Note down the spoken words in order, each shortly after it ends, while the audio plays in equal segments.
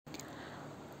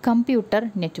Computer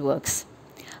networks.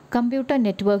 Computer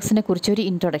നെറ്റ്വർക്ക്സിനെ കുറിച്ചൊരു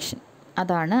introduction,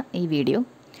 അതാണ് ഈ video.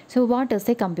 So what is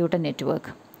A computer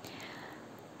network?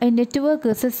 A network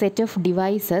is a set of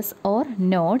devices or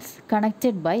nodes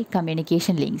connected by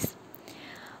communication links.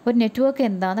 ഒരു network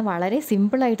എന്താണെന്ന് വളരെ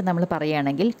സിമ്പിളായിട്ട് നമ്മൾ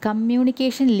പറയുകയാണെങ്കിൽ,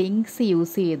 കമ്മ്യൂണിക്കേഷൻ ലിങ്ക്സ്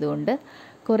യൂസ് ചെയ്തുകൊണ്ട്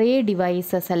കുറേ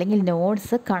ഡിവൈസസ് അല്ലെങ്കിൽ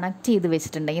നോഡ്സ് കണക്ട് ചെയ്ത്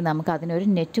വെച്ചിട്ടുണ്ടെങ്കിൽ നമുക്ക് അതിനൊരു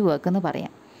നെറ്റ്വർക്ക് എന്ന്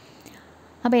പറയാം.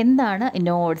 അപ്പോൾ എന്താണ്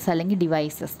നോഡ്സ് അല്ലെങ്കിൽ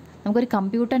ഡിവൈസസ്? നമുക്കൊരു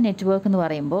കമ്പ്യൂട്ടർ നെറ്റ്വർക്ക് എന്ന്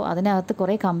പറയുമ്പോൾ അതിനകത്ത്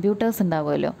കുറേ കമ്പ്യൂട്ടേഴ്സ്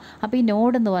ഉണ്ടാവുമല്ലോ. അപ്പോൾ ഈ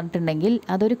നോഡ് എന്ന് പറഞ്ഞിട്ടുണ്ടെങ്കിൽ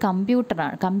അതൊരു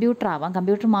കമ്പ്യൂട്ടറാണ്. കമ്പ്യൂട്ടർ ആവാം,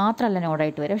 കമ്പ്യൂട്ടർ മാത്രമല്ല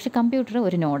നോഡായിട്ട് വരിക, പക്ഷേ കമ്പ്യൂട്ടർ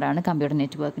ഒരു നോഡാണ് കമ്പ്യൂട്ടർ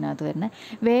നെറ്റ്വർക്കിനകത്ത് വരുന്നത്.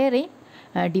 വേറെ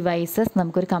ഡിവൈസസ്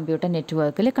നമുക്കൊരു കമ്പ്യൂട്ടർ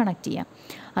നെറ്റ്വർക്കിൽ കണക്ട് ചെയ്യാം.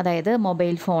 അതായത്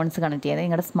മൊബൈൽ ഫോൺസ് കണക്ട് ചെയ്യാം,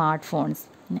 നിങ്ങളുടെ സ്മാർട്ട് ഫോൺസ്,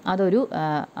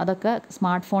 അതൊക്കെ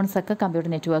സ്മാർട്ട് ഫോൺസൊക്കെ കമ്പ്യൂട്ടർ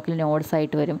നെറ്റ്വർക്കിൽ നോഡ്സ്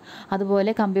ആയിട്ട് വരും.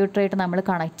 അതുപോലെ കമ്പ്യൂട്ടറായിട്ട് നമ്മൾ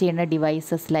കണക്ട് ചെയ്യുന്ന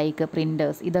ഡിവൈസസ് ലൈക്ക്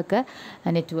പ്രിൻറ്റേഴ്സ്, ഇതൊക്കെ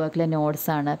നെറ്റ്വർക്കിലെ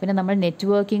നോഡ്സാണ്. പിന്നെ നമ്മൾ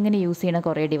നെറ്റ്വർക്കിങ്ങിന് യൂസ് ചെയ്യുന്ന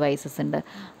കുറേ ഡിവൈസസ് ഉണ്ട്,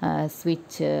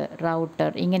 സ്വിച്ച്,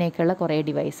 റൗട്ടർ, ഇങ്ങനെയൊക്കെയുള്ള കുറേ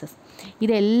ഡിവൈസസ്.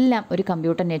 ഇതെല്ലാം ഒരു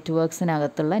കമ്പ്യൂട്ടർ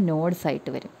നെറ്റ്വർക്ക്സിനകത്തുള്ള നോഡ്സ്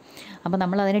ആയിട്ട് വരും. അപ്പോൾ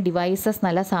നമ്മൾ അതിന് ഡിവൈസസ്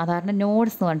നല്ല സാധാരണ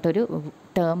നോഡ്സ് എന്ന് പറഞ്ഞിട്ടൊരു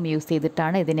ടേം യൂസ്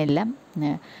ചെയ്തിട്ടാണ് ഇതിനെല്ലാം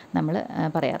നമ്മൾ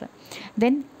പറയാറ്.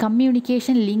 ദെൻ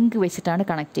കമ്മ്യൂണിക്കേഷൻ ലിങ്ക് വെച്ചിട്ടാണ്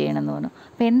കണക്ട് ചെയ്യണമെന്ന് പറഞ്ഞു.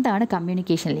 അപ്പോൾ എന്താണ്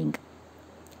കമ്മ്യൂണിക്കേഷൻ ലിങ്ക്?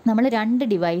 നമ്മൾ രണ്ട്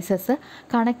ഡിവൈസസ്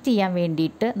കണക്ട് ചെയ്യാൻ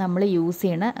വേണ്ടിയിട്ട് നമ്മൾ യൂസ്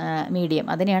ചെയ്യുന്ന മീഡിയം,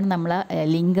 അതിനെയാണ് നമ്മൾ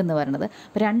ലിങ്ക് എന്ന് പറയുന്നത്.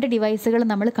 അപ്പോൾ രണ്ട് ഡിവൈസുകൾ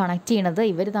നമ്മൾ കണക്ട് ചെയ്യണത്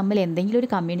ഇവർ തമ്മിൽ എന്തെങ്കിലും ഒരു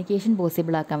കമ്മ്യൂണിക്കേഷൻ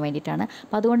പോസിബിൾ ആക്കാൻ വേണ്ടിയിട്ടാണ്.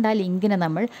 അപ്പോൾ അതുകൊണ്ട് ആ ലിങ്കിനെ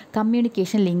നമ്മൾ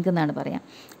കമ്മ്യൂണിക്കേഷൻ ലിങ്ക് എന്നാണ് പറയാം.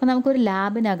 അപ്പോൾ നമുക്കൊരു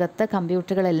ലാബിനകത്ത്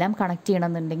കമ്പ്യൂട്ടറുകളെല്ലാം കണക്ട്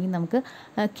ചെയ്യണമെന്നുണ്ടെങ്കിൽ നമുക്ക്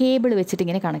കേബിൾ വെച്ചിട്ട്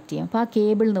ഇങ്ങനെ കണക്ട് ചെയ്യാം. അപ്പോൾ ആ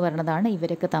കേബിൾ എന്ന് പറയുന്നതാണ്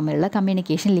ഇവരൊക്കെ തമ്മിലുള്ള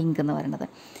കമ്മ്യൂണിക്കേഷൻ ലിങ്ക് എന്ന് പറയുന്നത്.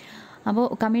 അപ്പോൾ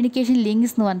കമ്മ്യൂണിക്കേഷൻ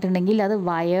ലിങ്ക്സ് എന്ന് പറഞ്ഞിട്ടുണ്ടെങ്കിൽ അത്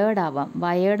വയേർഡ് ആവാം.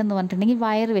 വയേർഡ് എന്ന് പറഞ്ഞിട്ടുണ്ടെങ്കിൽ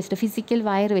വയർ വെച്ചിട്ട്, ഫിസിക്കൽ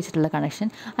വയർ വെച്ചിട്ടുള്ള കണക്ഷൻ,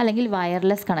 അല്ലെങ്കിൽ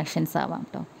വയർലെസ് കണക്ഷൻസ് ആവാം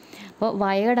കേട്ടോ. അപ്പോൾ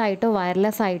വയേർഡായിട്ടോ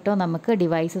വയർലെസ് ആയിട്ടോ നമുക്ക്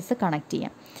ഡിവൈസസ് കണക്ട്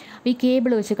ചെയ്യാം. അപ്പോൾ ഈ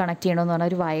കേബിൾ വെച്ച് കണക്ട് ചെയ്യണമെന്ന്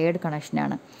പറഞ്ഞാൽ ഒരു വയേർഡ്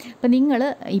കണക്ഷനാണ്. അപ്പോൾ നിങ്ങൾ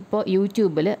ഇപ്പോൾ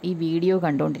യൂട്യൂബിൽ ഈ വീഡിയോ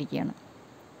കണ്ടുകൊണ്ടിരിക്കുകയാണ്.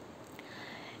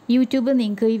 യൂട്യൂബിൽ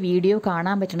നിങ്ങൾക്ക് ഈ വീഡിയോ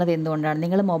കാണാൻ പറ്റുന്നത് എന്തുകൊണ്ടാണ്?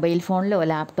 നിങ്ങൾ മൊബൈൽ ഫോണിലോ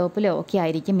ലാപ്ടോപ്പിലോ ഒക്കെ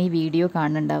ആയിരിക്കും ഈ വീഡിയോ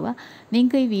കാണുന്നുണ്ടാവുക.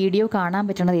 നിങ്ങൾക്ക് ഈ വീഡിയോ കാണാൻ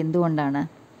പറ്റുന്നത് എന്തുകൊണ്ടാണ്?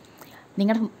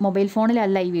 നിങ്ങളുടെ മൊബൈൽ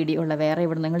ഫോണിലല്ല ഈ വീഡിയോ ഉള്ളത്, വേറെ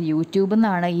ഇവിടെ നിങ്ങൾ യൂട്യൂബിൽ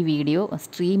നിന്നാണ് ഈ വീഡിയോ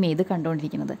സ്ട്രീം ചെയ്ത്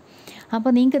കണ്ടുകൊണ്ടിരിക്കുന്നത്.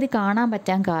 അപ്പോൾ നിങ്ങൾക്കത് കാണാൻ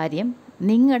പറ്റാൻ കാര്യം,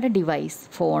 നിങ്ങളുടെ ഡിവൈസ്,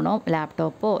 ഫോണോ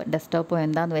ലാപ്ടോപ്പോ ഡെസ്ക്ടോപ്പോ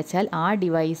എന്താണെന്ന് വെച്ചാൽ ആ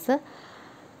ഡിവൈസ്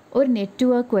ഒരു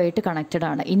നെറ്റ്വർക്കുമായിട്ട് കണക്റ്റഡ്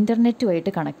ആണ്,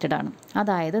 ഇൻ്റർനെറ്റുമായിട്ട് കണക്റ്റഡ് ആണ്.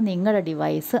 അതായത് നിങ്ങളുടെ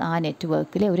ഡിവൈസ് ആ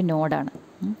നെറ്റ്വർക്കിലെ ഒരു നോഡാണ്.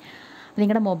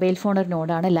 നിങ്ങളുടെ മൊബൈൽ ഫോൺ ഒരു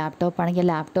നോഡാണ്, ലാപ്ടോപ്പ് ആണെങ്കിൽ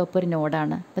ലാപ്ടോപ്പ് ഒരു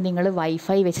നോഡാണ്. അപ്പോൾ നിങ്ങൾ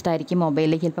വൈഫൈ വെച്ചിട്ടായിരിക്കും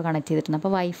മൊബൈലിലേക്ക് ചിലപ്പോൾ കണക്ട് ചെയ്തിട്ടുണ്ട്.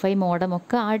 അപ്പോൾ വൈഫൈ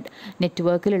മോഡമൊക്കെ ആ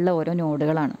നെറ്റ്വർക്കിലുള്ള ഓരോ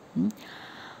നോഡുകളാണ്.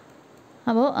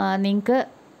 അപ്പോൾ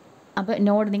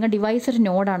നിങ്ങളുടെ ഡിവൈസ് ഒരു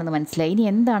നോഡാണെന്ന് മനസ്സിലായി. ഇനി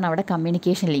എന്താണ് അവിടെ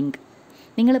കമ്മ്യൂണിക്കേഷൻ ലിങ്ക്?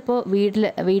 നിങ്ങളിപ്പോൾ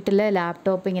വീട്ടിലെ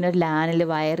ലാപ്ടോപ്പ് ഇങ്ങനെ ഒരു ലാനിൽ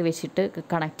വയർ വെച്ചിട്ട്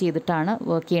കണക്ട് ചെയ്തിട്ടാണ്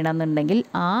വർക്ക് ചെയ്യണമെന്നുണ്ടെങ്കിൽ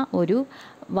ആ ഒരു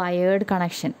വയേർഡ്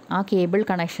കണക്ഷൻ, ആ കേബിൾ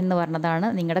കണക്ഷൻ എന്ന് പറഞ്ഞതാണ്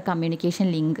നിങ്ങളുടെ കമ്മ്യൂണിക്കേഷൻ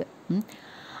ലിങ്ക്.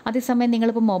 അതേസമയം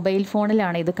നിങ്ങളിപ്പോൾ മൊബൈൽ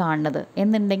ഫോണിലാണ് ഇത് കാണുന്നത്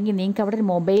എന്നുണ്ടെങ്കിൽ നിങ്ങൾക്ക് അവിടെ ഒരു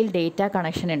മൊബൈൽ ഡേറ്റ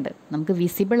കണക്ഷൻ ഉണ്ട്. നമുക്ക്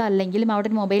വിസിബിൾ അല്ലെങ്കിലും അവിടെ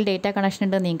ഒരു മൊബൈൽ ഡേറ്റ കണക്ഷൻ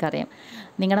ഉണ്ടെന്ന് നിങ്ങൾക്കറിയാം.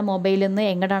 നിങ്ങളുടെ മൊബൈലിൽ നിന്ന്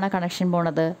എങ്ങോട്ടാണ് കണക്ഷൻ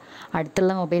പോണത്?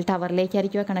 അടുത്തുള്ള മൊബൈൽ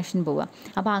ടവറിലേക്കായിരിക്കും ആ കണക്ഷൻ പോവുക.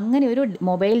 അപ്പോൾ അങ്ങനെ ഒരു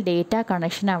മൊബൈൽ ഡേറ്റ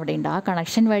കണക്ഷൻ അവിടെ ഉണ്ട്. ആ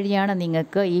കണക്ഷൻ വഴിയാണ്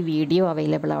നിങ്ങൾക്ക് ഈ വീഡിയോ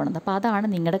അവൈലബിൾ ആവുന്നത്. അപ്പോൾ അതാണ്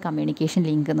നിങ്ങളുടെ കമ്മ്യൂണിക്കേഷൻ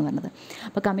ലിങ്ക് എന്ന് പറയുന്നത്.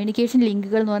 അപ്പോൾ കമ്മ്യൂണിക്കേഷൻ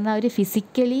ലിങ്കുകൾ എന്ന് പറഞ്ഞാൽ ഒരു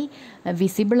ഫിസിക്കലി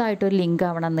വിസിബിളായിട്ടൊരു ലിങ്ക്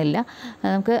ആവണമെന്നില്ല.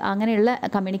 നമുക്ക് അങ്ങനെയുള്ള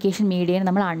കമ്മ്യൂണിക്കേഷൻ മീഡിയനെ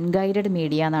നമ്മൾ അൺഗൈഡഡ്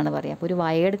മീഡിയ എന്നാണ് പറയുക. അപ്പോൾ ഒരു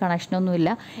വയേർഡ് കണക്ഷനൊന്നുമില്ല,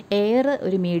 എയർ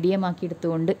ഒരു മീഡിയം ആക്കി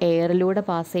എടുത്തുകൊണ്ട് എയറിലൂടെ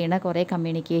പാസ് ചെയ്യുന്ന കുറേ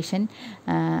കമ്മ്യൂണിക്കേഷൻ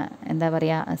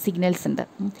സിഗ്നൽസ് ഉണ്ട്.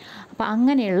 അപ്പോൾ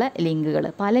അങ്ങനെയുള്ള ലിങ്കുകൾ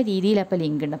പല രീതിയിൽ അപ്പോൾ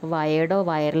ലിങ്ക് ഉണ്ട്. അപ്പോൾ വയേർഡോ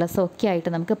വയർലെസ്സോ ഒക്കെ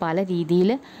ആയിട്ട് നമുക്ക് പല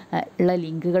രീതിയിൽ ഉള്ള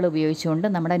ലിങ്കുകൾ ഉപയോഗിച്ചുകൊണ്ട്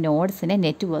നമ്മുടെ നോഡ്സിനെ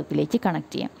നെറ്റ്വർക്കിലേക്ക്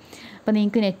കണക്ട് ചെയ്യാം. അപ്പോൾ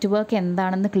നിങ്ങൾക്ക് നെറ്റ്വർക്ക്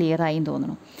എന്താണെന്ന് ക്ലിയർ ആയും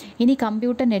തോന്നുന്നു. ഇനി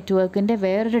കമ്പ്യൂട്ടർ നെറ്റ്വർക്കിൻ്റെ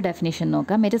വേറൊരു ഡെഫിനിഷൻ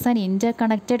നോക്കാം. It is an inter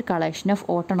connected collection of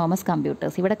autonomous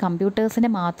computers. ഇവിടെ കമ്പ്യൂട്ടേഴ്സിനെ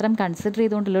മാത്രം കൺസിഡർ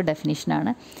ചെയ്തുകൊണ്ടുള്ള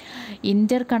ഡെഫിനിഷനാണ്.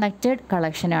 ഇൻ്റർ കണക്റ്റഡ്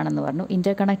കളക്ഷൻ ആണെന്ന് പറഞ്ഞു.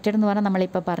 ഇൻ്റർ കണക്റ്റഡ് എന്ന് പറഞ്ഞാൽ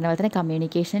നമ്മളിപ്പോൾ പറഞ്ഞ പോലെ തന്നെ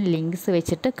കമ്മ്യൂണിക്കേഷൻ ലിങ്ക്സ്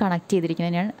വെച്ചിട്ട് കണക്ട്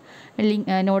ചെയ്തിരിക്കുന്നതിനാണ്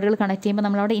നോഡുകൾ കണക്ട് ചെയ്യുമ്പോൾ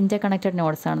നമ്മളവിടെ ഇൻ്റർ കണക്റ്റഡ്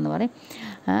നോഡ്സ് ആണെന്ന് പറയും.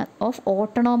 ഓഫ്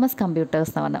ഓട്ടോണോമസ്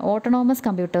കമ്പ്യൂട്ടേഴ്സ് എന്ന് പറഞ്ഞാൽ, ഓട്ടോണോമസ്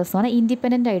കമ്പ്യൂട്ടേഴ്സ് എന്ന് പറഞ്ഞാൽ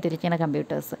ഇൻഡിപെൻഡൻ്റ് ആയിട്ടിരിക്കുന്ന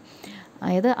കമ്പ്യൂട്ടേഴ്സ്.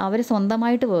 അതായത് അവർ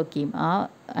സ്വന്തമായിട്ട് വർക്ക് ചെയ്യും.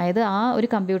 അതായത് ആ ഒരു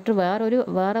കമ്പ്യൂട്ടർ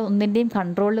വേറെ ഒന്നിൻ്റെയും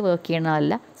കൺട്രോളിൽ വർക്ക്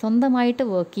ചെയ്യണതല്ല, സ്വന്തമായിട്ട്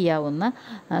വർക്ക് ചെയ്യാവുന്ന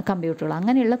കമ്പ്യൂട്ടറുകൾ.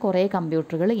 അങ്ങനെയുള്ള കുറേ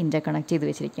കമ്പ്യൂട്ടറുകൾ ഇൻ്റർ കണക്ട് ചെയ്ത്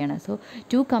വെച്ചിരിക്കുകയാണ്. So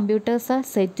 2 computers are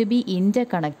set to B inter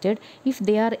connected if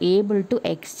they are able to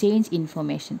exchange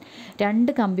information.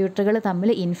 2 കമ്പ്യൂട്ടറുകൾ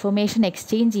തമ്മിൽ ഇൻഫർമേഷൻ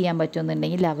എക്സ്ചേഞ്ച് ചെയ്യാൻ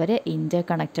പറ്റുമെന്നുണ്ടെങ്കിൽ അവർ ഇൻ്റർ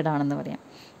കണക്റ്റഡ് ആണെന്ന് പറയാം.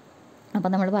 അപ്പോൾ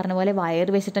നമ്മൾ പറഞ്ഞ പോലെ വയർ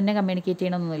വെച്ചിട്ട് തന്നെ കമ്മ്യൂണിക്കേറ്റ്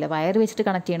ചെയ്യണമെന്നൊന്നുമില്ല, വയർ വെച്ചിട്ട്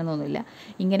കണക്ട് ചെയ്യണമെന്നൊന്നുമില്ല.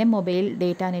 ഇങ്ങനെ മൊബൈൽ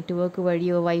ഡേറ്റ നെറ്റ്വർക്ക്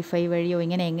വഴിയോ വൈഫൈ വഴിയോ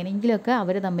ഇങ്ങനെ എങ്ങനെയെങ്കിലുമൊക്കെ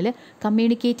അവർ തമ്മിൽ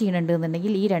കമ്മ്യൂണിക്കേറ്റ്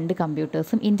ചെയ്യുന്നുണ്ടെന്നുണ്ടെങ്കിൽ ഈ രണ്ട്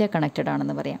കമ്പ്യൂട്ടേഴ്സും ഇൻ്റർ കണക്റ്റഡ്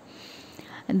ആണെന്ന് പറയാം.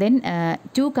 Then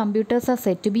two computers are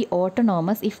said to be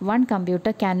autonomous if one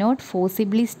computer cannot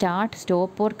forcibly start,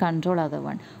 stop or control other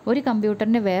one. ഒരു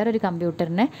കമ്പ്യൂട്ടറിന് വേറൊരു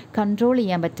കമ്പ്യൂട്ടറിനെ കൺട്രോൾ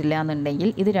ചെയ്യാൻ പറ്റില്ല എന്നുണ്ടെങ്കിൽ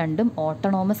ഇത് രണ്ടും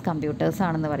ഓട്ടോണോമസ് കമ്പ്യൂട്ടേഴ്സ്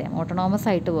ആണെന്ന് പറയാം, ഓട്ടോണോമസ്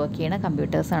ആയിട്ട് വർക്ക് ചെയ്യുന്ന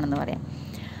കമ്പ്യൂട്ടേഴ്സ് ആണെന്ന് പറയാം.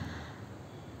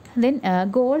 Then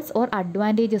goals or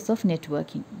advantages of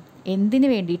networking. എന്തിനു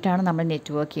വേണ്ടിയിട്ടാണ് നമ്മൾ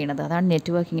നെറ്റ്വർക്ക് ചെയ്യണത്, അതാണ്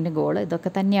നെറ്റ്വർക്കിങ്ങിൻ്റെ ഗോൾ. ഇതൊക്കെ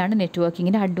തന്നെയാണ്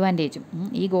നെറ്റ്വർക്കിങ്ങിൻ്റെ അഡ്വാൻറ്റേജും.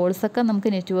 ഈ ഗോൾസൊക്കെ നമുക്ക്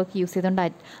നെറ്റ്വർക്ക് യൂസ് ചെയ്തുകൊണ്ട്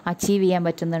അച്ചീവ് ചെയ്യാൻ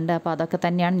പറ്റുന്നുണ്ട്. അപ്പോൾ അതൊക്കെ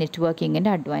തന്നെയാണ്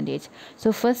നെറ്റ്വർക്കിങ്ങിൻ്റെ advantage.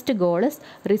 So first goal is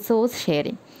resource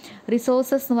sharing.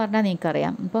 Resources എന്ന് പറഞ്ഞാൽ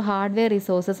നിങ്ങൾക്കറിയാം, ഇപ്പോൾ ഹാർഡ്വെയർ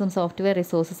റിസോഴ്സസും സോഫ്റ്റ്വെയർ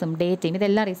റിസോഴ്സസും ഡേറ്റയും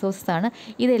ഇതെല്ലാം റിസോഴ്സസാണ്.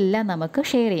 ഇതെല്ലാം നമുക്ക്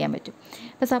ഷെയർ ചെയ്യാൻ പറ്റും.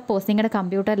 ഇപ്പോൾ സപ്പോസ് നിങ്ങളുടെ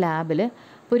കമ്പ്യൂട്ടർ ലാബിൽ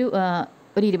ഒരു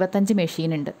 25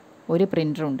 മെഷീനുണ്ട്, ഒരു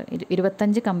പ്രിൻ്ററുണ്ട്,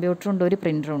 25 കമ്പ്യൂട്ടറുണ്ട്, ഒരു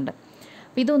പ്രിൻ്ററുണ്ട്.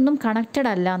 അപ്പോൾ ഇതൊന്നും കണക്റ്റഡ്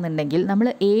അല്ല എന്നുണ്ടെങ്കിൽ നമ്മൾ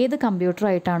ഏത്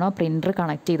കമ്പ്യൂട്ടറായിട്ടാണോ പ്രിൻ്റർ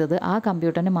കണക്ട് ചെയ്തത് ആ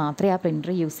കമ്പ്യൂട്ടറിന് മാത്രമേ ആ പ്രിൻ്റർ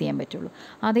യൂസ് ചെയ്യാൻ പറ്റുള്ളൂ.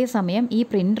 അതേസമയം ഈ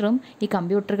പ്രിൻ്ററും ഈ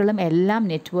കമ്പ്യൂട്ടറുകളും എല്ലാം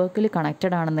നെറ്റ്വർക്കിൽ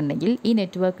കണക്റ്റഡ് ആണെന്നുണ്ടെങ്കിൽ ഈ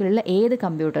നെറ്റ്വർക്കിലുള്ള ഏത്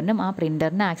കമ്പ്യൂട്ടറിനും ആ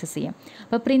പ്രിൻ്ററിനെ ആക്സസ് ചെയ്യാം.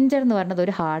 അപ്പോൾ പ്രിൻ്റർ എന്ന് പറയുന്നത്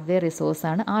ഒരു ഹാർഡ്വെയർ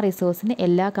റിസോഴ്സാണ്. ആ റിസോഴ്സിന്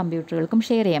എല്ലാ കമ്പ്യൂട്ടറുകൾക്കും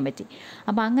ഷെയർ ചെയ്യാൻ പറ്റി.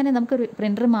 അപ്പോൾ അങ്ങനെ നമുക്ക്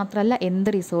പ്രിൻ്റർ മാത്രമല്ല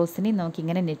എന്ത് റിസോഴ്സിനെയും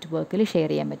നമുക്കിങ്ങനെ നെറ്റ്വർക്കിൽ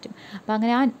ഷെയർ ചെയ്യാൻ പറ്റും. അപ്പോൾ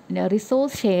അങ്ങനെ ആ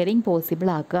റിസോഴ്സ് ഷെയറിങ് പോസിബിൾ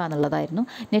ആക്കുക എന്നുള്ളതായിരുന്നു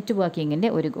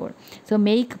നെറ്റ്വർക്കിങ്ങിൻ്റെ ഒരു goal. So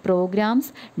make programs,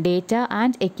 data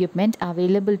and equipment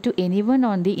available to anyone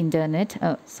on the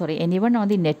anyone on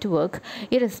the network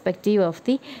irrespective of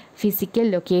the physical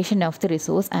location of the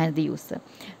resource and the user.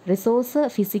 Resource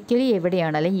physically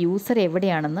എവിടെയാണ് അല്ലെങ്കിൽ user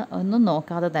എവിടെയാണെന്ന് ഒന്നും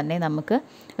നോക്കാതെ തന്നെ നമുക്ക്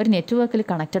ഒരു നെറ്റ്വർക്കിൽ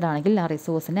കണക്റ്റഡ് ആണെങ്കിൽ ആ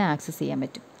റിസോഴ്സിനെ ആക്സസ് ചെയ്യാൻ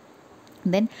പറ്റും.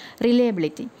 Then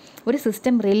reliability. ഒരു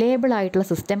സിസ്റ്റം റിലയബിൾ ആയിട്ടുള്ള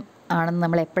സിസ്റ്റം ആണെന്ന്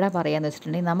നമ്മൾ എപ്പോഴാണ് പറയാമെന്ന്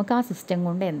വെച്ചിട്ടുണ്ടെങ്കിൽ നമുക്ക് ആ സിസ്റ്റം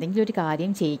കൊണ്ട് എന്തെങ്കിലും ഒരു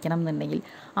കാര്യം ചെയ്യിക്കണം എന്നുണ്ടെങ്കിൽ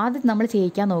അത് നമ്മൾ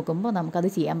ചെയ്യിക്കാൻ നോക്കുമ്പോൾ നമുക്കത്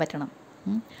ചെയ്യാൻ പറ്റണം.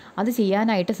 അത്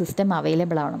ചെയ്യാനായിട്ട് സിസ്റ്റം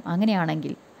അവൈലബിൾ ആവണം.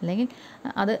 അങ്ങനെയാണെങ്കിൽ അല്ലെങ്കിൽ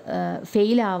അത്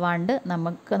ഫെയിൽ ആവാണ്ട്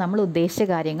നമുക്ക് നമ്മൾ ഉദ്ദേശിച്ച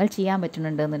കാര്യങ്ങൾ ചെയ്യാൻ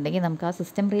പറ്റുന്നുണ്ട് എന്നുണ്ടെങ്കിൽ നമുക്ക് ആ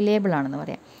സിസ്റ്റം റിലയബിൾ ആണെന്ന്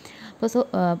പറയാം. അപ്പോൾ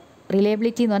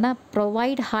റിലയബിലിറ്റി എന്ന് പറഞ്ഞാൽ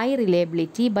provide high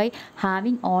reliability by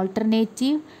having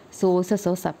alternative sources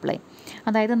of supply.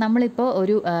 അതായത് നമ്മളിപ്പോൾ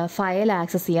ഒരു ഫയൽ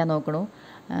ആക്സസ് ചെയ്യാൻ നോക്കണു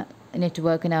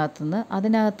നെറ്റ്വർക്കിനകത്തുനിന്ന്,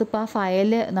 അതിനകത്ത് ഇപ്പോൾ ആ ഫയൽ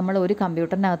നമ്മൾ ഒരു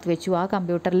കമ്പ്യൂട്ടറിനകത്ത് വെച്ചു, ആ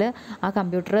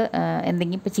കമ്പ്യൂട്ടർ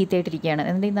എന്തെങ്കിലും ഇപ്പോൾ ചീത്തയായിട്ടിരിക്കുകയാണ്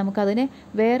എന്നുണ്ടെങ്കിൽ നമുക്കതിന്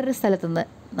വേറൊരു സ്ഥലത്തുനിന്ന്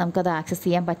നമുക്കത് ആക്സസ്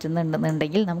ചെയ്യാൻ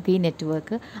പറ്റുന്നുണ്ടെന്നുണ്ടെങ്കിൽ നമുക്ക് ഈ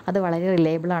നെറ്റ്വർക്ക് അത് വളരെ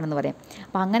റിലയബിൾ ആണെന്ന് പറയാം.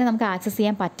 അപ്പോൾ അങ്ങനെ നമുക്ക് ആക്സസ്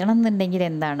ചെയ്യാൻ പറ്റണം എന്നുണ്ടെങ്കിൽ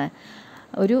എന്താണ്,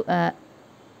 ഒരു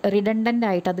റിഡണ്ടൻ്റ്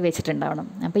ആയിട്ട് അത് വെച്ചിട്ടുണ്ടാവണം.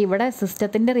 അപ്പോൾ ഇവിടെ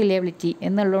സിസ്റ്റത്തിൻ്റെ റിലയബിലിറ്റി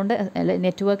എന്നുള്ളതുകൊണ്ട്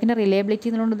നെറ്റ്വർക്കിൻ്റെ റിലയബിലിറ്റി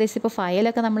എന്നുള്ളത് ഉദ്ദേശിച്ച് ഇപ്പോൾ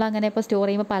ഫയലൊക്കെ നമ്മൾ അങ്ങനെ ഇപ്പോൾ സ്റ്റോർ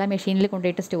ചെയ്യുമ്പോൾ പല മെഷീനിൽ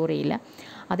കൊണ്ടുപോയിട്ട് സ്റ്റോർ ചെയ്യില്ല.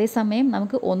 അതേസമയം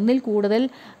നമുക്ക് ഒന്നിൽ കൂടുതൽ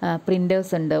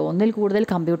പ്രിൻറ്റേഴ്സ് ഉണ്ട്, ഒന്നിൽ കൂടുതൽ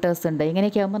കമ്പ്യൂട്ടേഴ്സ് ഉണ്ട്.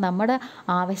 ഇങ്ങനെയൊക്കെ ആകുമ്പോൾ നമ്മുടെ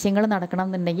ആവശ്യങ്ങൾ നടക്കണം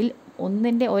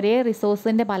എന്നുണ്ടെങ്കിൽ ഒരേ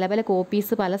റിസോഴ്സിൻ്റെ പല പല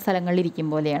കോപ്പീസ് പല സ്ഥലങ്ങളിൽ ഇരിക്കും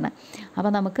പോലെയാണ്.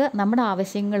 അപ്പോൾ നമുക്ക് നമ്മുടെ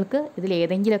ആവശ്യങ്ങൾക്ക്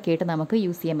ഇതിലേതെങ്കിലുമൊക്കെ ആയിട്ട് നമുക്ക്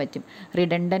യൂസ് ചെയ്യാൻ പറ്റും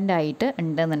റിഡണ്ടൻ്റ് ആയിട്ട്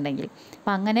ഉണ്ടെന്നുണ്ടെങ്കിൽ.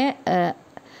 അപ്പോൾ അങ്ങനെ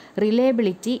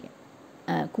റിലയബിലിറ്റി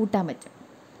കൂട്ടാൻ പറ്റും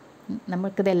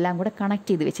നമുക്കിതെല്ലാം കൂടെ കണക്ട്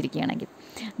ചെയ്ത് വെച്ചിരിക്കുകയാണെങ്കിൽ.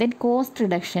 ദെൻ കോസ്റ്റ്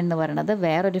റിഡക്ഷൻ എന്ന് പറയുന്നത്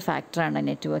വേറൊരു ഫാക്ടറാണ്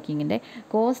നെറ്റ്വർക്കിങ്ങിൻ്റെ.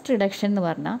 കോസ്റ്റ് റിഡക്ഷൻ എന്ന്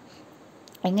പറഞ്ഞാൽ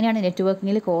എങ്ങനെയാണ്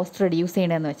നെറ്റ്വർക്കിങ്ങിൽ കോസ്റ്റ് റെഡ്യൂസ്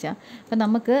ചെയ്യണമെന്ന് വെച്ചാൽ, ഇപ്പോൾ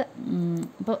നമുക്ക്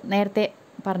ഇപ്പോൾ നേരത്തെ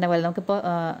പറഞ്ഞ പോലെ നമുക്കിപ്പോൾ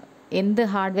എന്ത്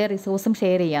ഹാർഡ്വെയർ റിസോഴ്സും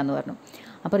ഷെയർ ചെയ്യാമെന്ന് പറഞ്ഞു.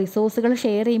 അപ്പോൾ റിസോഴ്സുകൾ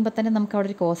ഷെയർ ചെയ്യുമ്പോൾ തന്നെ നമുക്ക്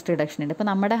അവിടെ ഒരു കോസ്റ്റ് റിഡക്ഷൻ ഉണ്ട്. ഇപ്പോൾ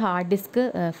നമ്മുടെ ഹാർഡ് ഡിസ്ക്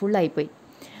ഫുള്ളായിപ്പോയി,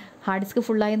 ഹാർഡ് ഡിസ്ക്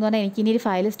ഫുള്ളായി എന്ന് പറഞ്ഞാൽ എനിക്കിനി ഒരു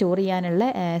ഫയൽ സ്റ്റോർ ചെയ്യാനുള്ള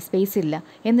സ്പേസ് ഇല്ല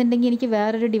എന്നുണ്ടെങ്കിൽ എനിക്ക്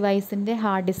വേറൊരു ഡിവൈസിൻ്റെ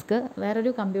ഹാർഡ് ഡിസ്ക്,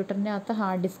 വേറൊരു കമ്പ്യൂട്ടറിൻ്റെ അകത്ത്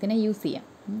ഹാർഡ് ഡിസ്കിനെ യൂസ് ചെയ്യാം.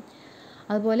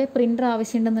 അതുപോലെ പ്രിൻ്റർ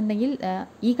ആവശ്യമുണ്ടെന്നുണ്ടെങ്കിൽ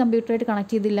ഈ കമ്പ്യൂട്ടറായിട്ട്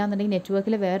കണക്ട് ചെയ്തില്ല എന്നുണ്ടെങ്കിൽ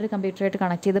നെറ്റ്വർക്കിൽ വേറൊരു കമ്പ്യൂട്ടറായിട്ട്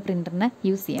കണക്ട് ചെയ്ത പ്രിൻ്ററിനെ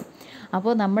യൂസ് ചെയ്യാം.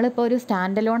 അപ്പോൾ നമ്മളിപ്പോൾ ഒരു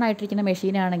സ്റ്റാൻഡ് അലോൺ ആയിട്ടിരിക്കുന്ന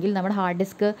മെഷീനാണെങ്കിൽ നമ്മുടെ ഹാർഡ്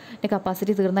ഡിസ്കിൻ്റെ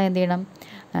കപ്പാസിറ്റി തീർന്നാൽ എന്ത് ചെയ്യണം,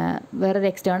 വേറൊരു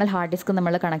എക്സ്റ്റേണൽ ഹാർഡ് ഡിസ്ക്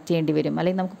നമ്മൾ കണക്ട് ചെയ്യേണ്ടി വരും.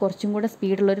 അല്ലെങ്കിൽ നമുക്ക് കുറച്ചും കൂടെ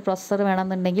സ്പീഡുള്ളൊരു പ്രോസസ്സർ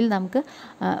വേണമെന്നുണ്ടെങ്കിൽ നമുക്ക്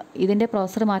ഇതിൻ്റെ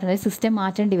പ്രോസസ്സർ മാറ്റണം, സിസ്റ്റം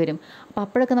മാറ്റേണ്ടി വരും. അപ്പോൾ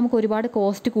അപ്പോഴൊക്കെ നമുക്ക് ഒരുപാട്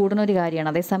കോസ്റ്റ് കൂടുന്ന ഒരു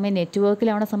കാര്യമാണ്. അതേസമയം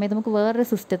നെറ്റ്വർക്കിലാവുന്ന സമയത്ത് നമുക്ക് വേറൊരു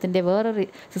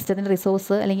സിസ്റ്റത്തിൻ്റെ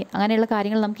റിസോഴ്സ് അല്ലെങ്കിൽ അങ്ങനെയുള്ള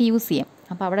കാര്യങ്ങൾ നമുക്ക് യൂസ് ചെയ്യാം.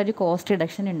 അപ്പോൾ അവിടെ ഒരു കോസ്റ്റ്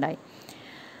റിഡക്ഷൻ ഉണ്ടായി.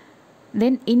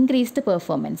 Then increased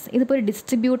performance. ഇതിപ്പോൾ ഒരു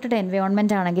ഡിസ്ട്രിബ്യൂട്ടഡ്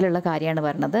എൻവയോൺമെൻറ്റ് ആണെങ്കിലുള്ള കാര്യമാണ്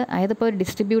പറഞ്ഞത്. അതായത് ഇപ്പോൾ ഒരു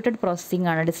ഡിസ്ട്രിബ്യൂട്ടഡ് പ്രോസസ്സിംഗ്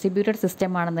ആണ്, ഡിസ്ട്രിബ്യൂട്ടഡ്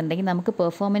സിസ്റ്റം ആണെന്നുണ്ടെങ്കിൽ നമുക്ക്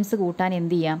പെർഫോമൻസ് കൂട്ടാൻ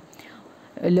എന്ത് ചെയ്യാം,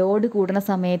 ലോഡ് കൂടുന്ന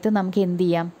സമയത്ത് നമുക്ക് എന്ത്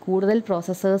ചെയ്യാം, കൂടുതൽ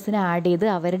പ്രോസസ്സേഴ്സിനെ ആഡ് ചെയ്ത്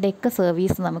അവരുടെയൊക്കെ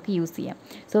സർവീസ് നമുക്ക് യൂസ് ചെയ്യാം.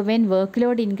 So when work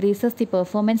load increases the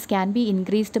performance can be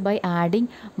increased by adding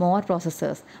more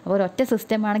processors. അപ്പോൾ ഒരൊറ്റ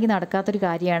സിസ്റ്റം ആണെങ്കിൽ നടക്കാത്തൊരു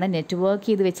കാര്യമാണ്. നെറ്റ്വർക്ക്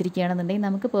ചെയ്ത് വെച്ചിരിക്കുകയാണെന്നുണ്ടെങ്കിൽ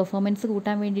നമുക്ക് പെർഫോമൻസ്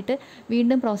കൂട്ടാൻ വേണ്ടിയിട്ട്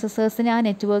വീണ്ടും പ്രോസസ്സേഴ്സിനെ ആ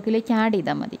നെറ്റ്വർക്കിലേക്ക് ആഡ്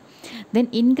ചെയ്താൽ മതി. Then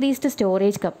increased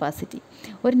storage capacity.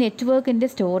 ഒരു നെറ്റ്വർക്കിൻ്റെ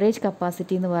സ്റ്റോറേജ്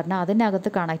കപ്പാസിറ്റി എന്ന് പറഞ്ഞാൽ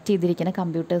അതിനകത്ത് കണക്ട് ചെയ്തിരിക്കുന്ന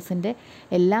കമ്പ്യൂട്ടേഴ്സിൻ്റെ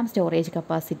എല്ലാം സ്റ്റോറേജ്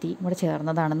കപ്പാസിറ്റി കൂടെ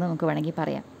ചേർന്നതാണെന്ന് നമുക്ക് വേണമെങ്കിൽ പറയാം.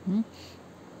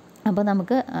 അപ്പോൾ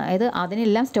നമുക്ക് അതായത്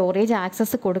അതിനെല്ലാം സ്റ്റോറേജ്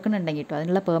ആക്സസ് കൊടുക്കുന്നുണ്ടെങ്കിൽ കേട്ടോ,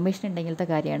 അതിനുള്ള പെർമിഷൻ ഉണ്ടെങ്കിലത്തെ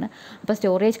കാര്യമാണ്. അപ്പോൾ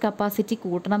സ്റ്റോറേജ് കപ്പാസിറ്റി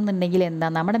കൂട്ടണം എന്നുണ്ടെങ്കിൽ എന്താ,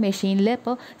 നമ്മുടെ മെഷീനിൽ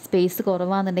ഇപ്പോൾ സ്പേസ്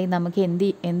കുറവാണെന്നുണ്ടെങ്കിൽ നമുക്ക്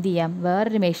എന്ത് ചെയ്യാം,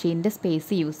 വേറൊരു മെഷീൻ്റെ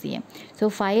സ്പേസ് യൂസ് ചെയ്യാം. So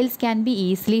files can be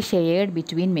easily shared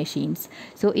between machines.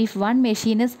 So if one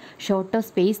machine is short of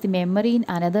space the memory in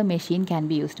another machine can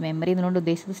be used. Memory എന്നുകൊണ്ട്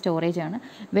ഉദ്ദേശിച്ചത് സ്റ്റോറേജ് ആണ്.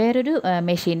 വേറൊരു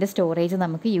മെഷീൻ്റെ സ്റ്റോറേജ്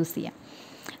നമുക്ക് യൂസ് ചെയ്യാം.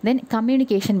 Then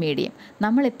communication medium.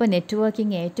 നമ്മളിപ്പോൾ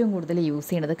networking ഏറ്റവും കൂടുതൽ യൂസ്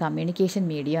ചെയ്യുന്നത് കമ്മ്യൂണിക്കേഷൻ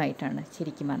മീഡിയം ആയിട്ടാണ്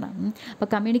ശരിക്കും പറഞ്ഞാൽ. അപ്പോൾ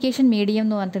കമ്മ്യൂണിക്കേഷൻ മീഡിയം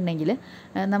എന്ന് പറഞ്ഞിട്ടുണ്ടെങ്കിൽ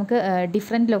നമുക്ക്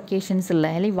ഡിഫറെൻറ്റ് ലൊക്കേഷൻസുള്ള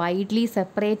അല്ലെങ്കിൽ വൈഡ്ലി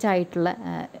സെപ്പറേറ്റ് ആയിട്ടുള്ള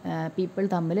പീപ്പിൾ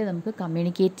തമ്മിൽ നമുക്ക്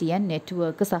കമ്മ്യൂണിക്കേറ്റ് ചെയ്യാൻ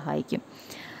നെറ്റ്വർക്ക് സഹായിക്കും.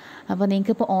 അപ്പോൾ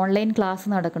നിങ്ങൾക്കിപ്പോൾ ഓൺലൈൻ ക്ലാസ്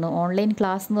നടക്കണം. ഓൺലൈൻ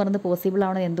ക്ലാസ് എന്ന് പറയുന്നത് പോസിബിൾ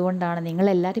ആവുന്നത് എന്തുകൊണ്ടാണ്,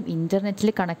 നിങ്ങളെല്ലാവരും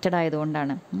ഇൻ്റർനെറ്റിൽ കണക്റ്റഡ്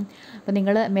ആയതുകൊണ്ടാണ്. അപ്പോൾ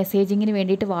നിങ്ങൾ മെസ്സേജിങ്ങിന്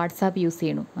വേണ്ടിയിട്ട് വാട്സാപ്പ് യൂസ്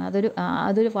ചെയ്യണം.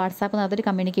 അതൊരു വാട്സാപ്പ് അതൊരു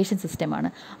കമ്മ്യൂണിക്കേഷൻ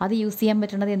സിസ്റ്റമാണ്. അത് യൂസ് ചെയ്യാൻ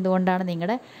പറ്റുന്നത് എന്തുകൊണ്ടാണ്,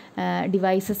 നിങ്ങളുടെ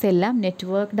ഡിവൈസസ് എല്ലാം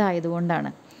നെറ്റ്വർക്ക്ഡ്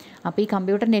ആയതുകൊണ്ടാണ്. അപ്പോൾ ഈ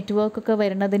കമ്പ്യൂട്ടർ നെറ്റ്വർക്കൊക്കെ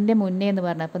വരുന്നതിൻ്റെ മുന്നേ എന്ന്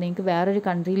പറഞ്ഞാൽ, അപ്പോൾ നിങ്ങൾക്ക് വേറൊരു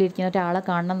കൺട്രിയിലിരിക്കുന്ന ഒരാളെ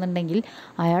കാണണമെന്നുണ്ടെങ്കിൽ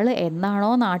അയാൾ എന്നാണോ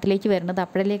നാട്ടിലേക്ക് വരുന്നത്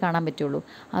അപ്പോഴല്ലേ കാണാൻ പറ്റുള്ളൂ.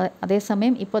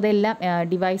 അതേസമയം ഇപ്പോൾ അതെല്ലാം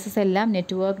ഡിവൈസസ് എല്ലാം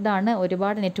നെറ്റ്വർക്ക്ഡ് ആണ്.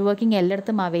 ഒരുപാട് നെറ്റ്വർക്കിംഗ്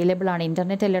എല്ലായിടത്തും അവൈലബിൾ ആണ്.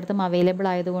 ഇൻ്റർനെറ്റ് എല്ലായിടത്തും അവൈലബിൾ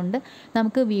ആയതുകൊണ്ട്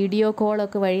നമുക്ക് വീഡിയോ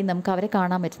കോളൊക്കെ വഴി നമുക്ക് അവരെ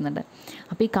കാണാൻ പറ്റുന്നുണ്ട്.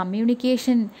 അപ്പോൾ ഈ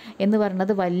കമ്മ്യൂണിക്കേഷൻ എന്ന്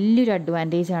പറയുന്നത് വലിയൊരു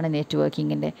അഡ്വാൻറ്റേജ് ആണ്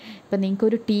നെറ്റ്വർക്കിങ്ങിൻ്റെ. ഇപ്പോൾ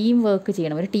നിങ്ങൾക്കൊരു ടീം വർക്ക്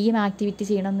ചെയ്യണം, ഒരു ടീം ആക്ടിവിറ്റി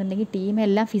ചെയ്യണമെന്നുണ്ടെങ്കിൽ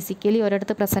ടീമെല്ലാം ഫിസിക്കലി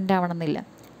ഒരിടത്ത് പ്രസൻറ്റ് ആവണമെന്നില്ല.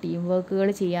 ടീം വർക്കുകൾ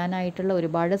ചെയ്യാനായിട്ടുള്ള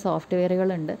ഒരുപാട്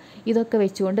സോഫ്റ്റ്വെയറുകളുണ്ട്. ഇതൊക്കെ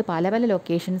വെച്ചുകൊണ്ട് പല പല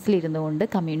ലൊക്കേഷൻസിൽ ഇരുന്നുകൊണ്ട്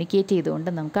കമ്മ്യൂണിക്കേറ്റ് ചെയ്തുകൊണ്ട്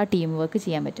നമുക്ക് ആ ടീം വർക്ക്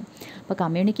ചെയ്യാൻ പറ്റും. അപ്പോൾ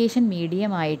കമ്മ്യൂണിക്കേഷൻ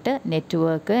മീഡിയമായിട്ട്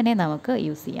നെറ്റ്വർക്കിനെ നമുക്ക്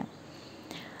യൂസ് ചെയ്യാം.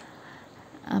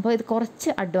 അപ്പോൾ ഇത്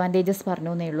കുറച്ച് അഡ്വാൻറ്റേജസ്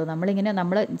പറഞ്ഞു എന്നേ ഉള്ളൂ.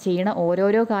 നമ്മൾ ചെയ്യണ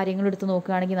ഓരോരോ കാര്യങ്ങളും എടുത്ത്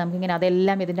നോക്കുകയാണെങ്കിൽ നമുക്കിങ്ങനെ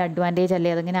അതെല്ലാം ഇതിൻ്റെ അഡ്വാൻറ്റേജ്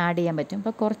അല്ലേ അതിങ്ങനെ ആഡ് ചെയ്യാൻ പറ്റും.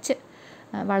 അപ്പോൾ കുറച്ച്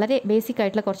വളരെ ബേസിക്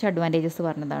ആയിട്ടുള്ള കുറച്ച് അഡ്വാൻറ്റേജസ്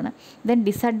പറഞ്ഞതാണ്. Then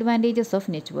disadvantages of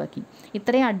networking.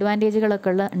 ഇത്രയും അഡ്വാൻറ്റേജുകളൊക്കെ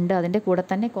ഉണ്ട്, അതിൻ്റെ കൂടെ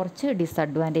തന്നെ കുറച്ച്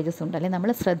ഡിസഡ്വാൻറ്റേജസ് ഉണ്ട്, അല്ലെങ്കിൽ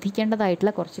നമ്മൾ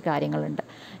ശ്രദ്ധിക്കേണ്ടതായിട്ടുള്ള കുറച്ച് കാര്യങ്ങളുണ്ട്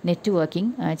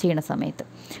നെറ്റ്വർക്കിംഗ് ചെയ്യണ സമയത്ത്.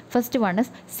 First one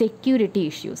is security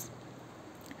issues.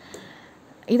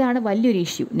 ഇതാണ് വലിയൊരു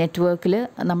ഇഷ്യൂ നെറ്റ്വർക്കിൽ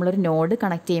നമ്മളൊരു നോഡ്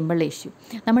കണക്ട് ചെയ്യുമ്പോഴുള്ള ഇഷ്യൂ.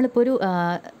 നമ്മളിപ്പോൾ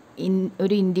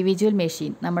ഒരു ഇൻഡിവിജ്വൽ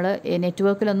മെഷീൻ, നമ്മൾ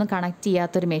നെറ്റ്വർക്കിലൊന്നും കണക്ട്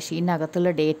ചെയ്യാത്തൊരു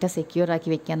മെഷീനകത്തുള്ള ഡേറ്റ സെക്യൂർ ആക്കി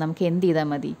വെക്കാൻ നമുക്ക് എന്ത് ചെയ്താൽ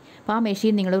മതി, അപ്പോൾ ആ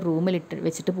മെഷീൻ നിങ്ങൾ റൂമിൽ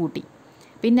വെച്ചിട്ട് പൂട്ടി,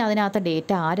 പിന്നെ അതിനകത്ത്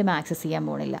ഡേറ്റ ആരും ആക്സസ് ചെയ്യാൻ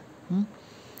പോണില്ല.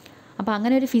 അപ്പോൾ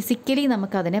അങ്ങനെ ഒരു ഫിസിക്കലി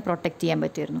നമുക്കതിനെ പ്രൊട്ടക്റ്റ് ചെയ്യാൻ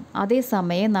പറ്റുമായിരുന്നു.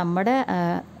 അതേസമയം നമ്മുടെ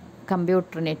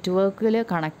കമ്പ്യൂട്ടർ നെറ്റ്വർക്കിൽ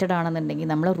കണക്റ്റഡ് ആണെന്നുണ്ടെങ്കിൽ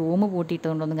നമ്മൾ റൂം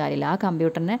പൂട്ടിയിട്ടുകൊണ്ടൊന്നും കാര്യമില്ല. ആ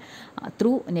കമ്പ്യൂട്ടറിനെ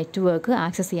ത്രൂ നെറ്റ്വർക്ക്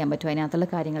ആക്സസ് ചെയ്യാൻ പറ്റും അതിനകത്തുള്ള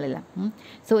കാര്യങ്ങളെല്ലാം.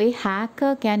 So A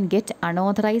hacker can get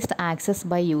unauthorised access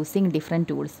by using different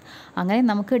tools. അങ്ങനെ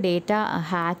നമുക്ക് ഡേറ്റ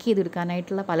ഹാക്ക്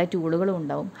ചെയ്തെടുക്കാനായിട്ടുള്ള പല ടൂളുകളും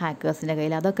ഉണ്ടാവും ഹാക്കേഴ്സിൻ്റെ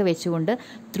കയ്യിൽ. അതൊക്കെ വെച്ചുകൊണ്ട്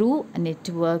ത്രൂ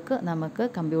നെറ്റ്വർക്ക് നമുക്ക്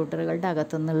കമ്പ്യൂട്ടറുകളുടെ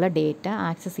അകത്തുനിന്നുള്ള ഡേറ്റ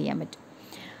ആക്സസ് ചെയ്യാൻ പറ്റും.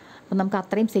 അപ്പോൾ നമുക്ക്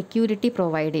അത്രയും സെക്യൂരിറ്റി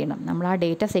പ്രൊവൈഡ് ചെയ്യണം. നമ്മൾ ആ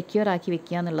ഡേറ്റ സെക്യൂർ ആക്കി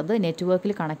വെക്കുക എന്നുള്ളത്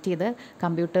നെറ്റ്വർക്കിൽ കണക്ട് ചെയ്ത്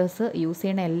കമ്പ്യൂട്ടേഴ്സ് യൂസ്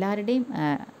ചെയ്യുന്ന എല്ലാവരുടെയും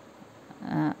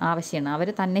ആവശ്യമാണ്, അവർ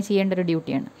തന്നെ ചെയ്യേണ്ട ഒരു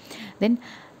ഡ്യൂട്ടിയാണ്. Then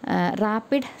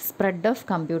rapid spread of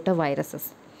computer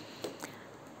viruses.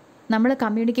 നമ്മൾ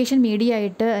കമ്മ്യൂണിക്കേഷൻ മീഡിയ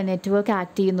ആയിട്ട് നെറ്റ്വർക്ക്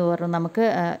ആക്ട് ചെയ്യുന്നു പറഞ്ഞു നമുക്ക്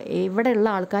എവിടെയുള്ള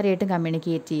ആൾക്കാരായിട്ടും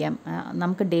കമ്മ്യൂണിക്കേറ്റ് ചെയ്യാം.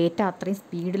 നമുക്ക് ഡേറ്റ അത്രയും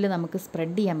സ്പീഡിൽ നമുക്ക്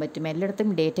സ്പ്രെഡ് ചെയ്യാൻ പറ്റും,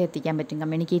 എല്ലായിടത്തും ഡേറ്റ എത്തിക്കാൻ പറ്റും,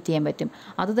 കമ്മ്യൂണിക്കേറ്റ് ചെയ്യാൻ പറ്റും.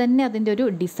 അതുതന്നെ അതിൻ്റെ ഒരു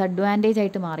ഡിസഡ്വാൻറ്റേജ്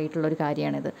ആയിട്ട് മാറിയിട്ടുള്ളൊരു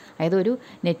കാര്യമാണിത്. അതായത് ഒരു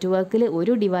നെറ്റ്വർക്കിൽ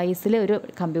ഒരു ഡിവൈസിൽ ഒരു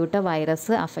കമ്പ്യൂട്ടർ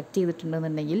വൈറസ് അഫക്റ്റ്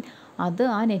ചെയ്തിട്ടുണ്ടെന്നുണ്ടെങ്കിൽ അത്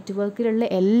ആ നെറ്റ്വർക്കിലുള്ള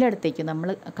എല്ലായിടത്തേക്കും നമ്മൾ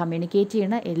കമ്മ്യൂണിക്കേറ്റ്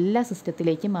ചെയ്യുന്ന എല്ലാ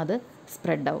സിസ്റ്റത്തിലേക്കും അത്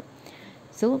സ്പ്രെഡാവും.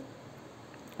 സോ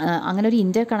അങ്ങനെ ഒരു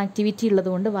ഇൻ്റർ കണക്ടിവിറ്റി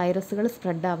ഉള്ളതുകൊണ്ട് വൈറസുകൾ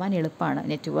സ്പ്രെഡ് ആവാൻ എളുപ്പമാണ്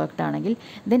നെറ്റ്വർക്ക്ഡ് ആണെങ്കിൽ.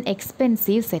 Then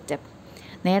expensive setup.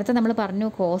 നേരത്തെ നമ്മൾ പറഞ്ഞു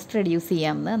കോസ്റ്റ് റെഡ്യൂസ്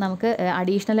ചെയ്യാമെന്ന്. നമുക്ക്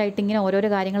അഡീഷണൽ ആയിട്ട് ഇങ്ങനെ ഓരോരോ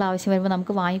കാര്യങ്ങൾ ആവശ്യം വരുമ്പോൾ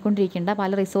നമുക്ക് വാങ്ങിക്കൊണ്ടിരിക്കേണ്ട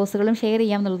പല റിസോഴ്സുകളും ഷെയർ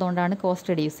ചെയ്യാം എന്നുള്ളതുകൊണ്ടാണ് കോസ്റ്റ്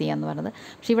റെഡ്യൂസ് ചെയ്യുക എന്ന് പറയുന്നത്.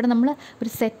 പക്ഷേ ഇവിടെ നമ്മൾ ഒരു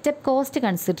സെറ്റപ്പ് കോസ്റ്റ്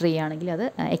കൺസിഡർ ചെയ്യുകയാണെങ്കിൽ അത്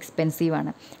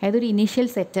എക്സ്പെൻസീവാണ്. അതായത് ഒരു ഇനീഷ്യൽ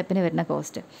സെറ്റപ്പിന് വരുന്ന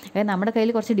കോസ്റ്റ്. അതായത് നമ്മുടെ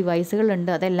കയ്യിൽ കുറച്ച്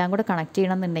ഡിവൈസുകളുണ്ട്, അതെല്ലാം കൂടെ കണക്ട്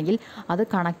ചെയ്യണമെന്നുണ്ടെങ്കിൽ അത്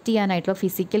കണക്ട് ചെയ്യാനായിട്ടുള്ള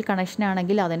ഫിസിക്കൽ കണക്ഷൻ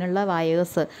ആണെങ്കിൽ അതിനുള്ള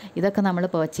വയേഴ്സ് ഇതൊക്കെ നമ്മൾ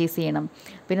പർച്ചേസ് ചെയ്യണം.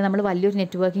 പിന്നെ നമ്മൾ വലിയൊരു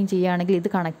നെറ്റ്വർക്കിംഗ് ചെയ്യുകയാണെങ്കിൽ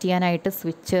ഇത് കണക്ട് ചെയ്യാനായിട്ട്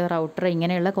സ്വിച്ച്, റൗട്ടർ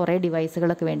ഇങ്ങനെയുള്ള കുറേ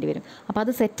ഡിവൈസുകളൊക്കെ വേണ്ടി വരും. അപ്പോൾ അത്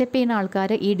അത് സെറ്റപ്പ് ചെയ്യുന്ന ആൾക്കാർ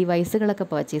ഈ ഡിവൈസുകളൊക്കെ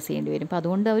പർച്ചേസ് ചെയ്യേണ്ടി വരും. അപ്പോൾ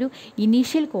അതുകൊണ്ട് ഒരു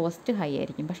ഇനീഷ്യൽ കോസ്റ്റ് ഹൈ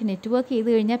ആയിരിക്കും. പക്ഷേ നെറ്റ്വർക്ക് ചെയ്ത്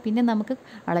കഴിഞ്ഞാൽ പിന്നെ നമുക്ക്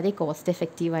വളരെ കോസ്റ്റ്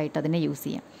എഫക്റ്റീവായിട്ട് അതിനെ യൂസ്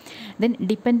ചെയ്യാം. Then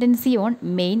dependency on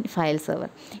main file server.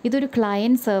 ഇതൊരു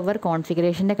ക്ലയൻറ്റ് സെർവർ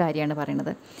കോൺഫിഗറേഷൻ്റെ കാര്യമാണ്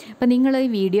പറയുന്നത്. അപ്പോൾ നിങ്ങൾ ഈ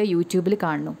വീഡിയോ യൂട്യൂബിൽ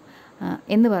കാണുന്നു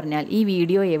എന്ന് പറഞ്ഞാൽ ഈ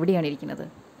വീഡിയോ എവിടെയാണ് ഇരിക്കുന്നത്?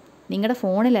 നിങ്ങളുടെ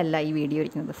ഫോണിലല്ല ഈ വീഡിയോ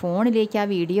ഇരിക്കുന്നത്. ഫോണിലേക്ക് ആ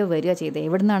വീഡിയോ വരിക ചെയ്ത്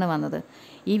എവിടെ നിന്നാണ് വന്നത്?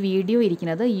 ഈ വീഡിയോ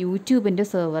ഇരിക്കുന്നത് യൂട്യൂബിൻ്റെ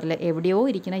സെർവറിൽ, എവിടെയോ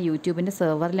ഇരിക്കുന്ന യൂട്യൂബിൻ്റെ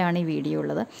സെർവറിലാണ് ഈ വീഡിയോ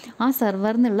ഉള്ളത്. ആ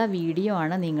സെർവറിൽ നിന്നുള്ള വീഡിയോ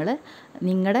ആണ്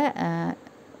നിങ്ങളുടെ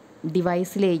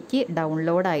ഡിവൈസിലേക്ക്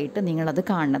ഡൗൺലോഡായിട്ട് നിങ്ങളത്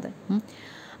കാണുന്നത്.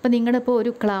 അപ്പോൾ നിങ്ങളിപ്പോൾ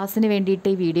ഒരു ക്ലാസ്സിന് വേണ്ടിയിട്ട്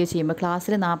ഈ വീഡിയോ ചെയ്യുമ്പോൾ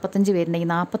ക്ലാസ്സിൽ 45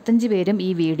 പേരുണ്ടെങ്കിൽ 45 പേരും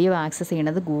ഈ വീഡിയോ ആക്സസ്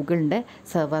ചെയ്യണത് ഗൂഗിളിൻ്റെ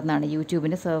സെർവറിൽ നിന്നാണ്,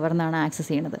 യൂട്യൂബിൻ്റെ സെർവറിൽ നിന്നാണ് ആക്സസ്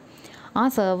ചെയ്യണത്. ആ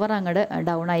സെർവർ അങ്ങോട്ട്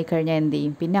ഡൗൺ ആയിക്കഴിഞ്ഞാൽ എന്ത്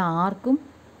ചെയ്യും? പിന്നെ ആർക്കും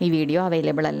ഈ വീഡിയോ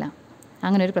അവൈലബിൾ അല്ല.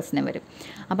 അങ്ങനെ ഒരു പ്രശ്നം വരും.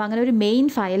 അപ്പോൾ അങ്ങനെ ഒരു മെയിൻ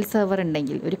ഫയൽ സെർവർ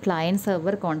ഉണ്ടെങ്കിൽ, ഒരു ക്ലയൻറ്റ്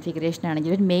സെർവർ കോൺഫിഗറേഷൻ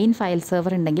ആണെങ്കിൽ ഒരു മെയിൻ ഫയൽ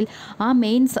സെർവർ ഉണ്ടെങ്കിൽ ആ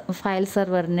മെയിൻ ഫയൽ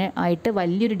സെർവറിന് ആയിട്ട്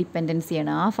വലിയൊരു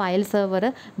ഡിപ്പെൻഡൻസിയാണ്. ആ ഫയൽ സെർവർ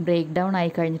ബ്രേക്ക് ഡൗൺ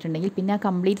ആയി കഴിഞ്ഞിട്ടുണ്ടെങ്കിൽ പിന്നെ ആ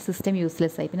കംപ്ലീറ്റ് സിസ്റ്റം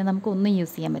യൂസ്ലെസ് ആയി, പിന്നെ നമുക്കൊന്നും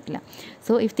യൂസ് ചെയ്യാൻ പറ്റില്ല.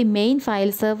 So if the main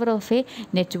file server of A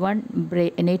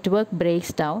network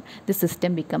breaks down the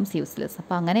system becomes useless.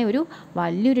 അപ്പോൾ അങ്ങനെ ഒരു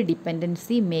വലിയൊരു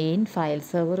ഡിപ്പെൻഡൻസി മെയിൻ ഫയൽ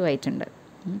സെർവറുമായിട്ടുണ്ട്.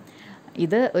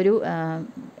 ഇത് ഒരു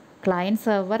ക്ലയൻറ്റ്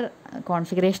സെർവർ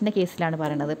കോൺഫിഗറേഷൻ്റെ കേസിലാണ്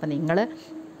പറയുന്നത്. ഇപ്പോൾ നിങ്ങൾ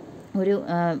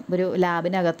ഒരു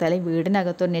ലാബിനകത്ത് അല്ലെങ്കിൽ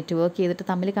വീടിനകത്തോ നെറ്റ്വർക്ക് ചെയ്തിട്ട്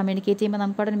തമ്മിൽ കമ്മ്യൂണിക്കേറ്റ് ചെയ്യുമ്പോൾ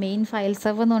നമുക്കവിടെ ഒരു മെയിൻ ഫയൽ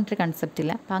സെർവർ എന്ന് പറഞ്ഞിട്ടൊരു കൺസെപ്റ്റ്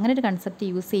ഇല്ല. അപ്പോൾ അങ്ങനെ ഒരു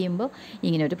കൺസെപ്റ്റ് യൂസ് ചെയ്യുമ്പോൾ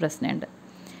ഇങ്ങനെ ഒരു പ്രശ്നമുണ്ട്.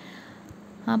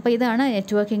 അപ്പോൾ ഇതാണ്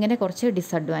നെറ്റ്വർക്കിങ്ങിൻ്റെ കുറച്ച്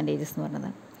ഡിസഡ്വാൻറ്റേജസ് എന്ന്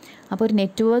പറയുന്നത്. അപ്പോൾ ഒരു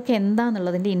നെറ്റ്വർക്ക്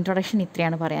എന്താണെന്നുള്ളതിൻ്റെ ഇൻട്രൊഡക്ഷൻ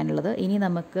ഇത്രയാണ് പറയാനുള്ളത്. ഇനി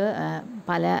നമുക്ക്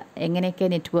എങ്ങനെയൊക്കെ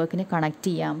നെറ്റ്വർക്കിനെ കണക്ട്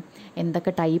ചെയ്യാം,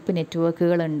 എന്തൊക്കെ ടൈപ്പ്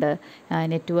നെറ്റ്വർക്കുകളുണ്ട്,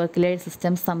 നെറ്റ്വർക്കിലെ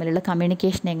സിസ്റ്റംസ് തമ്മിലുള്ള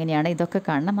കമ്മ്യൂണിക്കേഷൻ എങ്ങനെയാണ്, ഇതൊക്കെ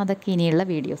കാണണം. അതൊക്കെ ഇനിയുള്ള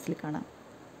വീഡിയോസിൽ കാണാം.